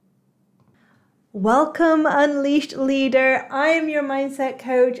Welcome, Unleashed Leader. I am your mindset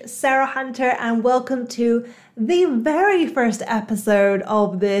coach, Sarah Hunter, and welcome to the very first episode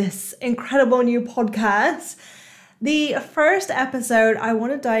of this incredible new podcast. The first episode, I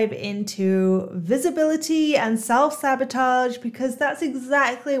want to dive into visibility and self-sabotage because that's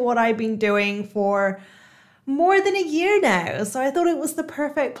exactly what I've been doing for more than a year now. So I thought it was the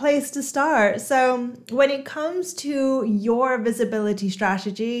perfect place to start. So when it comes to your visibility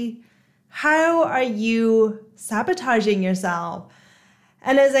strategy, how are you sabotaging yourself?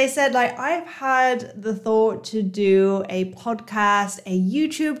 And as I said, I've had the thought to do a podcast, a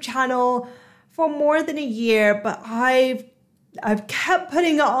YouTube channel for more than a year, but I've kept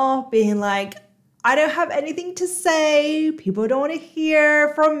putting it off, being like, I don't have anything to say. People don't want to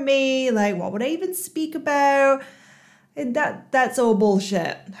hear from me. Like, what would I even speak about? And that's all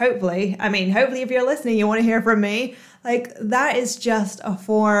bullshit. Hopefully if you're listening, you want to hear from me. Like, that is just a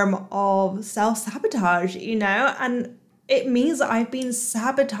form of self-sabotage, and it means that I've been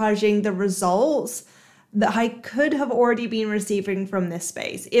sabotaging the results that I could have already been receiving from this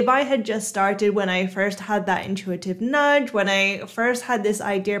space. If I had just started when I first had that intuitive nudge, when I first had this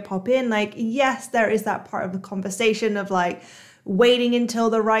idea pop in, yes, there is that part of the conversation of waiting until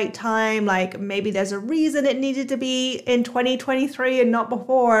the right time. Maybe there's a reason it needed to be in 2023 and not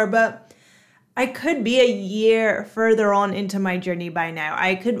before, but I could be a year further on into my journey by now.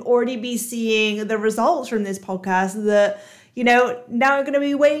 I could already be seeing the results from this podcast that, now I'm going to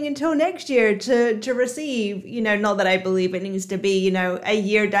be waiting until next year to receive, not that I believe it needs to be, a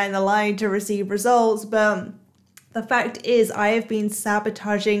year down the line to receive results. But the fact is, I have been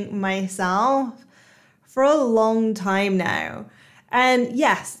sabotaging myself for a long time now. And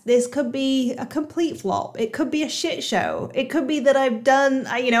yes, this could be a complete flop. It could be a shit show. It could be that I've done,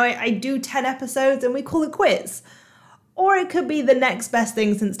 I do 10 episodes and we call it quits. Or it could be the next best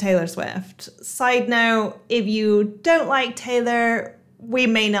thing since Taylor Swift. Side note, if you don't like Taylor, we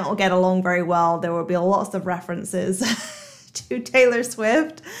may not get along very well. There will be lots of references to Taylor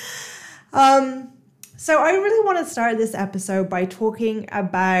Swift. So I really want to start this episode by talking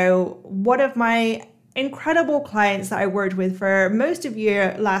about one of my incredible clients that I worked with for most of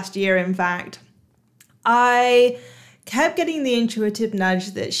last year. In fact, I kept getting the intuitive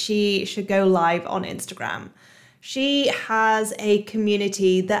nudge that she should go live on Instagram. She has a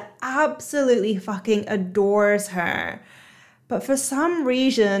community that absolutely fucking adores her. But for some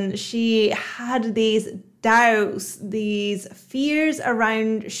reason, she had these doubts, these fears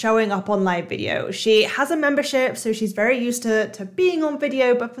around showing up on live video. She has a membership, so she's very used to being on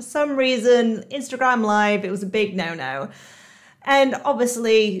video, but for some reason, Instagram Live, it was a big no-no. And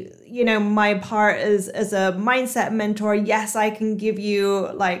obviously, my part as a mindset mentor, yes, I can give you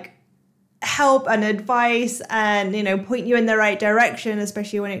help and advice and, point you in the right direction,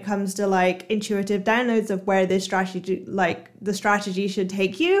 especially when it comes to intuitive downloads of where this strategy, the strategy should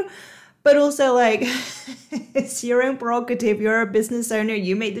take you. But also it's your own prerogative. You're a business owner.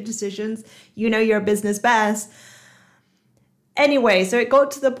 You make the decisions. You know your business best. Anyway, so it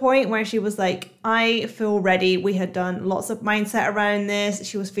got to the point where she was like, I feel ready. We had done lots of mindset around this.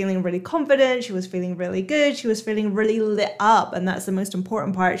 She was feeling really confident. She was feeling really good. She was feeling really lit up. And that's the most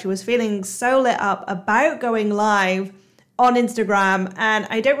important part. She was feeling so lit up about going live on Instagram. And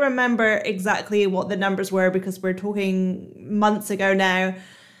I don't remember exactly what the numbers were because we're talking months ago now.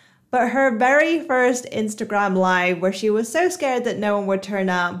 But her very first Instagram live, where she was so scared that no one would turn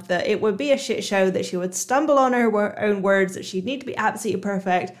up, that it would be a shit show, that she would stumble on her own words, that she'd need to be absolutely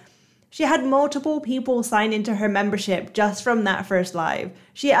perfect. She had multiple people sign into her membership just from that first live.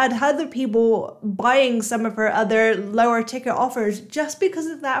 She had other people buying some of her other lower ticket offers just because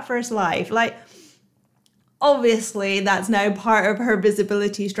of that first live. Obviously, that's now part of her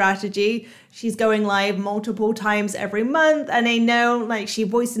visibility strategy. She's going live multiple times every month. And I know, she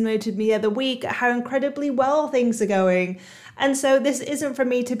voice noted me the other week how incredibly well things are going. And so this isn't for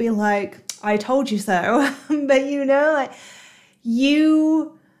me to be like, I told you so. But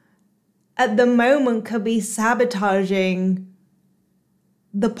you at the moment could be sabotaging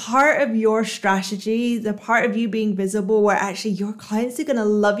the part of your strategy, the part of you being visible where actually your clients are going to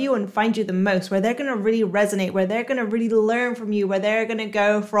love you and find you the most, where they're going to really resonate, where they're going to really learn from you, where they're going to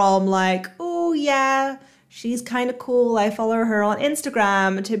go from oh yeah, she's kind of cool, I follow her on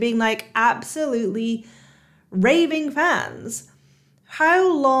Instagram, to being absolutely raving fans.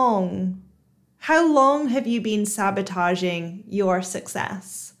 How long have you been sabotaging your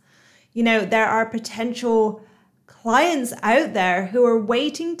success? There are potential clients out there who are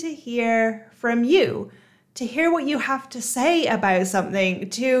waiting to hear from you, to hear what you have to say about something,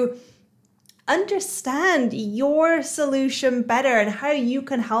 to understand your solution better and how you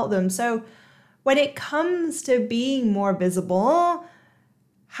can help them. So when it comes to being more visible,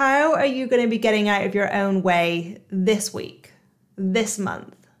 how are you going to be getting out of your own way this week, this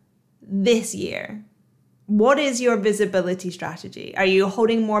month, this year? What is your visibility strategy? Are you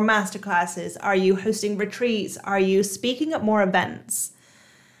holding more masterclasses? Are you hosting retreats? Are you speaking at more events?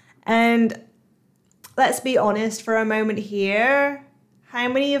 And let's be honest for a moment here. How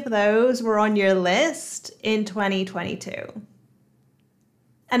many of those were on your list in 2022?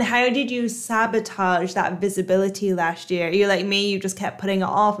 And how did you sabotage that visibility last year? You're like me, you just kept putting it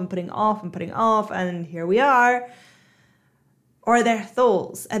off and putting off and putting off, and here we are. Or are there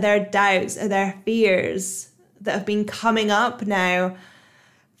thoughts? Are there doubts? Are there fears that have been coming up now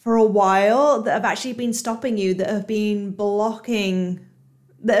for a while that have actually been stopping you, that have been blocking,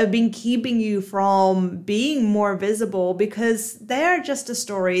 that have been keeping you from being more visible? Because they're just a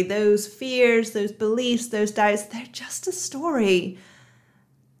story. Those fears, those beliefs, those doubts, they're just a story.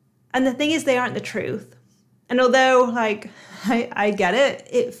 And the thing is, they aren't the truth. And although, like, I get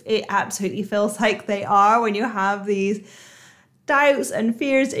it, it absolutely feels like they are when you have these doubts and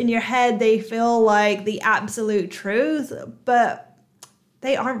fears in your head. They feel like the absolute truth, but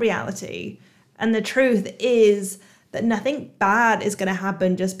they aren't reality. And the truth is that nothing bad is going to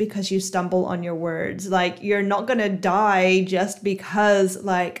happen just because you stumble on your words. Like, you're not going to die just because,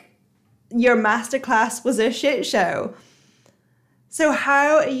 like, your masterclass was a shit show. So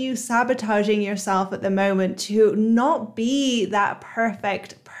how are you sabotaging yourself at the moment to not be that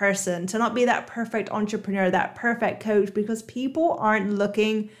perfect person, to not be that perfect entrepreneur, that perfect coach? Because people aren't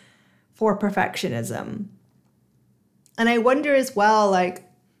looking for perfectionism. And I wonder as well, like,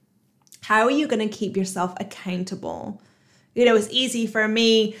 how are you going to keep yourself accountable? You know, it's easy for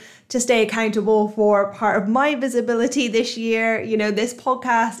me to stay accountable for part of my visibility this year. You know, this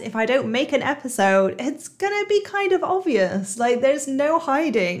podcast, if I don't make an episode, it's going to be kind of obvious. Like, there's no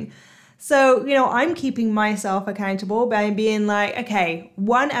hiding. So, you know, I'm keeping myself accountable by being like, okay,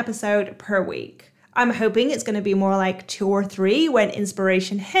 1 episode per week. I'm hoping it's going to be more like 2 or 3 when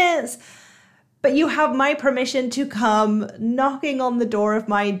inspiration hits. But you have my permission to come knocking on the door of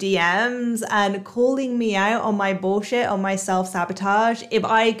my DMs and calling me out on my bullshit, on my self-sabotage. If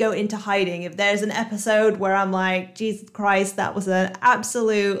I go into hiding, if there's an episode where I'm like, Jesus Christ, that was an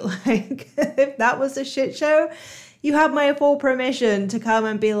absolute, like, if that was a shit show, you have my full permission to come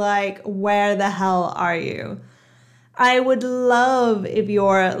and be like, where the hell are you? I would love, if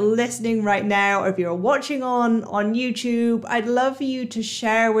you're listening right now or if you're watching on YouTube, I'd love for you to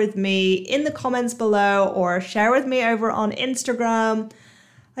share with me in the comments below or share with me over on Instagram.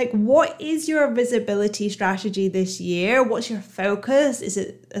 Like, what is your visibility strategy this year? What's your focus? Is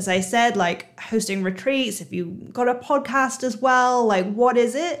it, as I said, like hosting retreats? If you got a podcast as well, like, what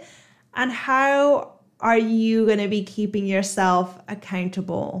is it? And how are you going to be keeping yourself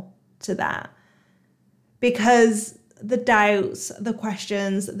accountable to that? Because the doubts, the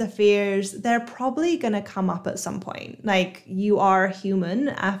questions, the fears, they're probably going to come up at some point. Like, you are human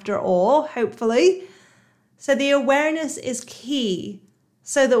after all, hopefully. So the awareness is key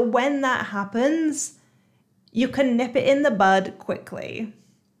so that when that happens, you can nip it in the bud quickly.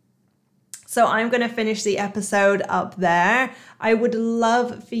 So I'm going to finish the episode up there. I would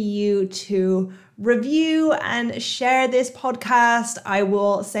love for you to review and share this podcast. I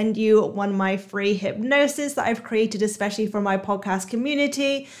will send you one of my free hypnosis that I've created especially for my podcast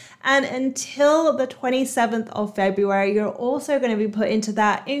community. And until the 27th of February, you're also going to be put into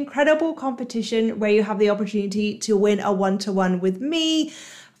that incredible competition where you have the opportunity to win a one-to-one with me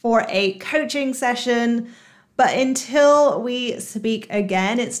for a coaching session. But until we speak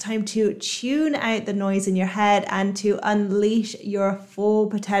again, it's time to tune out the noise in your head and to unleash your full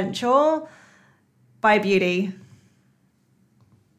potential. Bye, beauty.